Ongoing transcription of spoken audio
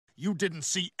You didn't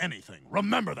see anything.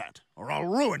 Remember that, or I'll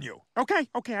ruin you. Okay,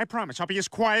 I promise. I'll be as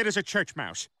quiet as a church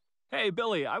mouse. Hey,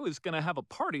 Billy, I was going to have a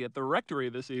party at the rectory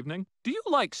this evening. Do you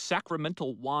like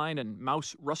sacramental wine and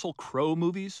Mouse Russell Crowe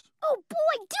movies? Oh,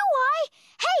 boy, do I!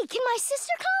 Hey, can my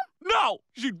sister come? No!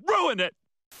 She'd ruin it!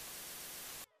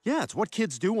 Yeah, it's what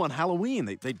kids do on Halloween.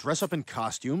 They dress up in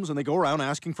costumes and they go around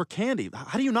asking for candy.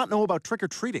 How do you not know about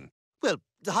trick-or-treating? Well,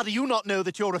 how do you not know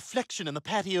that your reflection in the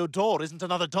patio door isn't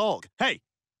another dog? Hey,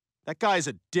 that guy's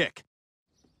a dick.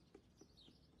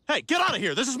 Hey, get out of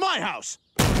here! This is my house!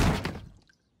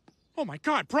 Oh, my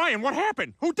God, Brian, what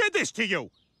happened? Who did this to you?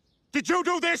 Did you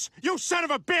do this, you son of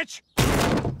a bitch?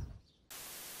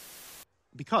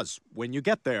 Because when you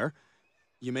get there,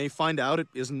 you may find out it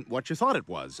isn't what you thought it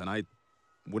was, and I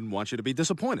wouldn't want you to be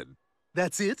disappointed.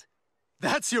 That's it?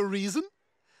 That's your reason?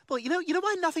 Well, you know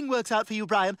why nothing works out for you,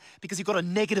 Brian? Because you've got a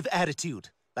negative attitude,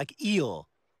 like Eeyore.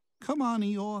 Come on,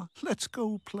 Eeyore, let's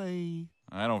go play.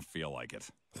 I don't feel like it.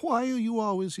 Why are you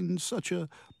always in such a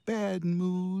bad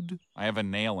mood? I have a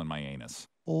nail in my anus.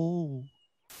 Oh.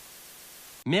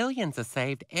 Millions are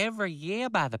saved every year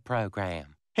by the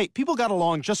program. Hey, people got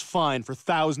along just fine for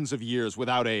thousands of years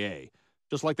without AA.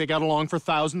 Just like they got along for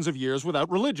thousands of years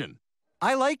without religion.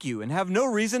 I like you and have no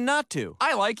reason not to.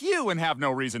 I like you and have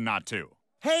no reason not to.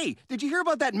 Hey, did you hear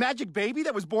about that magic baby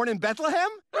that was born in Bethlehem?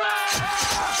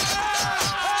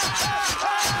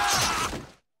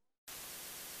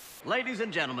 Ladies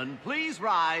and gentlemen, please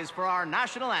rise for our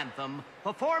national anthem,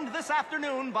 performed this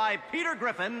afternoon by Peter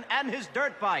Griffin and his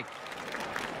dirt bike.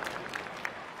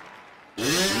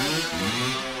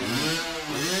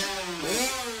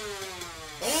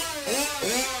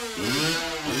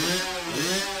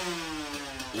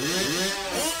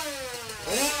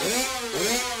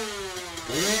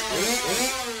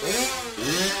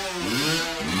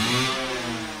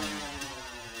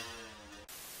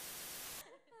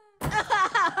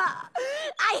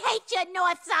 I hate your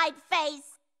north side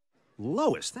face.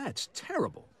 Lois, that's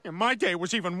terrible. In my day, it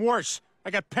was even worse.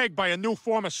 I got pegged by a new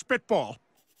form of spitball.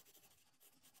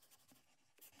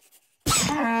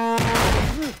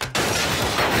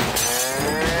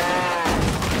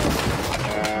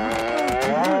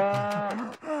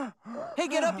 Hey,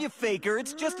 get up, you faker.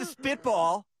 It's just a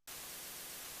spitball.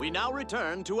 We now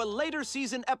return to a later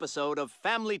season episode of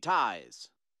Family Ties.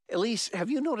 Elise, have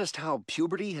you noticed how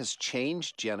puberty has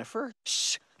changed Jennifer?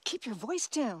 Shh! Keep your voice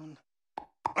down.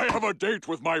 I have a date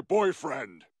with my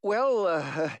boyfriend.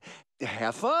 Well,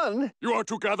 have fun. You are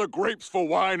to gather grapes for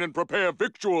wine and prepare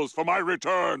victuals for my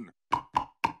return.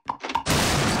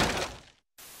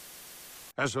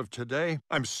 As of today,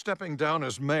 I'm stepping down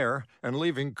as mayor and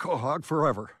leaving Quahog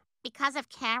forever. Because of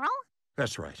Carol?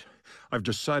 That's right. I've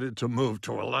decided to move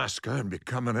to Alaska and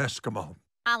become an Eskimo.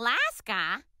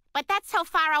 Alaska? But that's so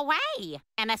far away.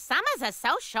 And the summers are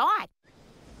so short.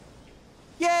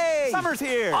 Yay! Summer's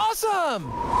here! Awesome!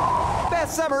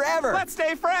 Best summer ever! Let's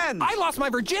stay friends! I lost my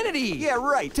virginity! Yeah,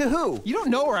 right. To who? You don't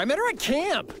know her. I met her at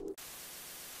camp.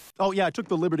 Oh, yeah, I took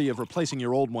the liberty of replacing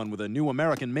your old one with a new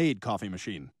American-made coffee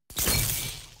machine.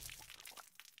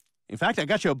 In fact, I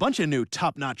got you a bunch of new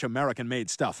top-notch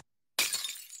American-made stuff.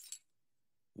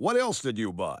 What else did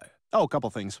you buy? Oh, a couple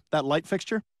things. That light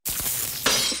fixture.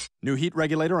 New heat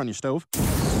regulator on your stove.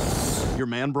 Your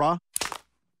man bra.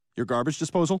 Your garbage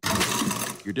disposal.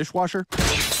 Your dishwasher.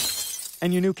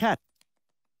 And your new cat.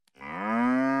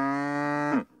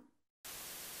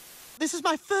 This is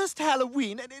my first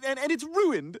Halloween, and it's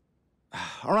ruined.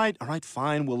 All right,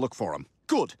 fine. We'll look for him.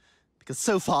 Good, because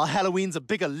so far Halloween's a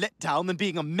bigger letdown than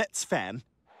being a Mets fan.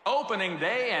 Opening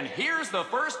day, and here's the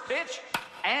first pitch,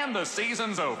 and the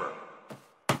season's over.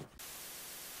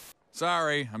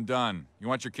 Sorry, I'm done. You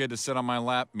want your kid to sit on my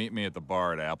lap? Meet me at the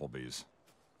bar at Applebee's.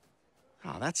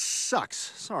 Oh, that sucks.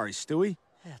 Sorry, Stewie.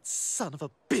 That son of a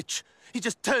bitch. He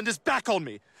just turned his back on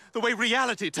me, the way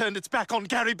reality turned its back on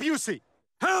Gary Busey.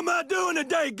 How am I doing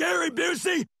today, Gary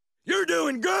Busey? You're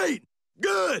doing great.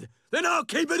 Good. Then I'll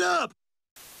keep it up.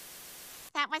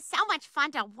 That was so much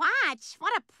fun to watch.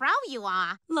 What a pro you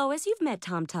are. Lois, you've met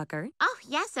Tom Tucker. Oh,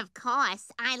 yes, of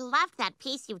course. I loved that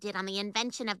piece you did on the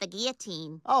invention of the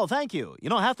guillotine. Oh, thank you. You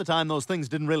know, half the time those things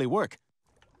didn't really work.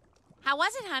 How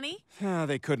was it, honey?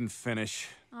 They couldn't finish.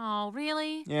 Oh,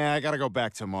 really? Yeah, I gotta go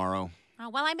back tomorrow. Oh,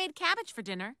 well, I made cabbage for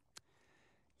dinner.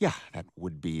 Yeah, that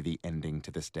would be the ending to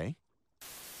this day.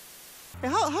 Hey,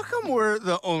 how come we're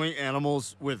the only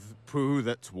animals with poo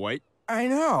that's white? I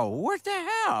know. What the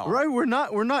hell? Right, we're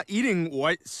not eating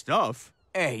white stuff.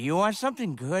 Hey, you want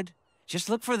something good? Just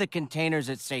look for the containers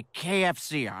that say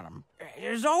KFC on them.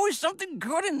 There's always something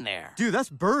good in there. Dude, that's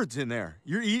birds in there.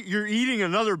 You're eating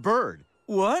another bird.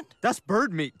 What? That's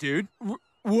bird meat, dude.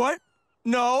 What?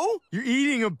 No? You're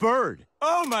eating a bird.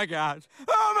 Oh my God!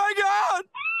 Oh my God!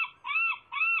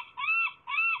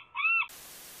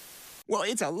 Well,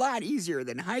 it's a lot easier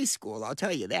than high school, I'll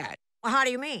tell you that. Well, how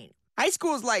do you mean? High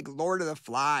school's like Lord of the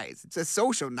Flies. It's a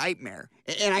social nightmare.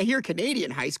 And I hear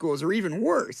Canadian high schools are even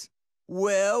worse.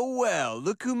 Well, well,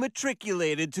 look who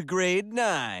matriculated to grade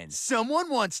 9. Someone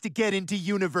wants to get into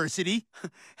university.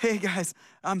 Hey, guys,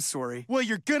 I'm sorry. Well,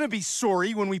 you're gonna be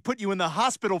sorry when we put you in the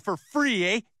hospital for free,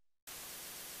 eh?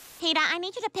 Peter, I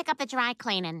need you to pick up the dry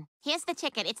cleaning. Here's the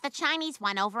ticket. It's the Chinese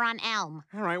one over on Elm.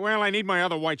 All right, well, I need my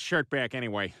other white shirt back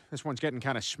anyway. This one's getting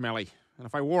kind of smelly. And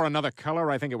if I wore another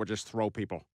color, I think it would just throw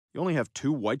people. You only have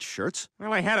 2 white shirts?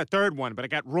 Well, I had a third one, but it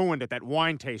got ruined at that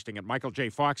wine tasting at Michael J.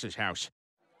 Fox's house.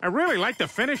 I really like the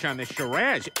finish on this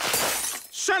Shiraz.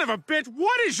 Son of a bitch,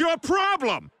 what is your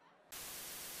problem?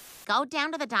 Go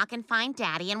down to the dock and find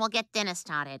Daddy, and we'll get dinner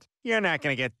started. You're not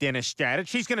gonna get dinner started.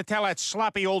 She's gonna tell that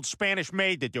sloppy old Spanish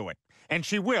maid to do it. And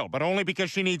she will, but only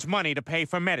because she needs money to pay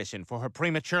for medicine for her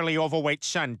prematurely overweight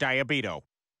son, Diabito.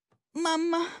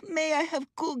 Mama, may I have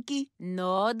cookie?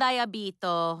 No,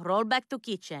 Diabito. Roll back to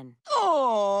kitchen.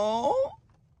 Oh.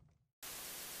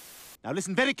 Now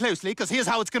listen very closely, because here's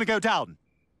how it's gonna go down.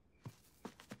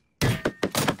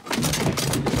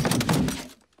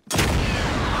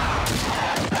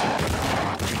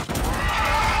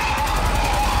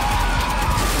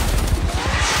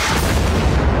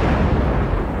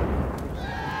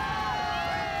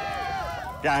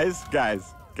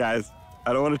 Guys,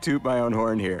 I don't want to toot my own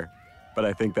horn here, but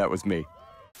I think that was me.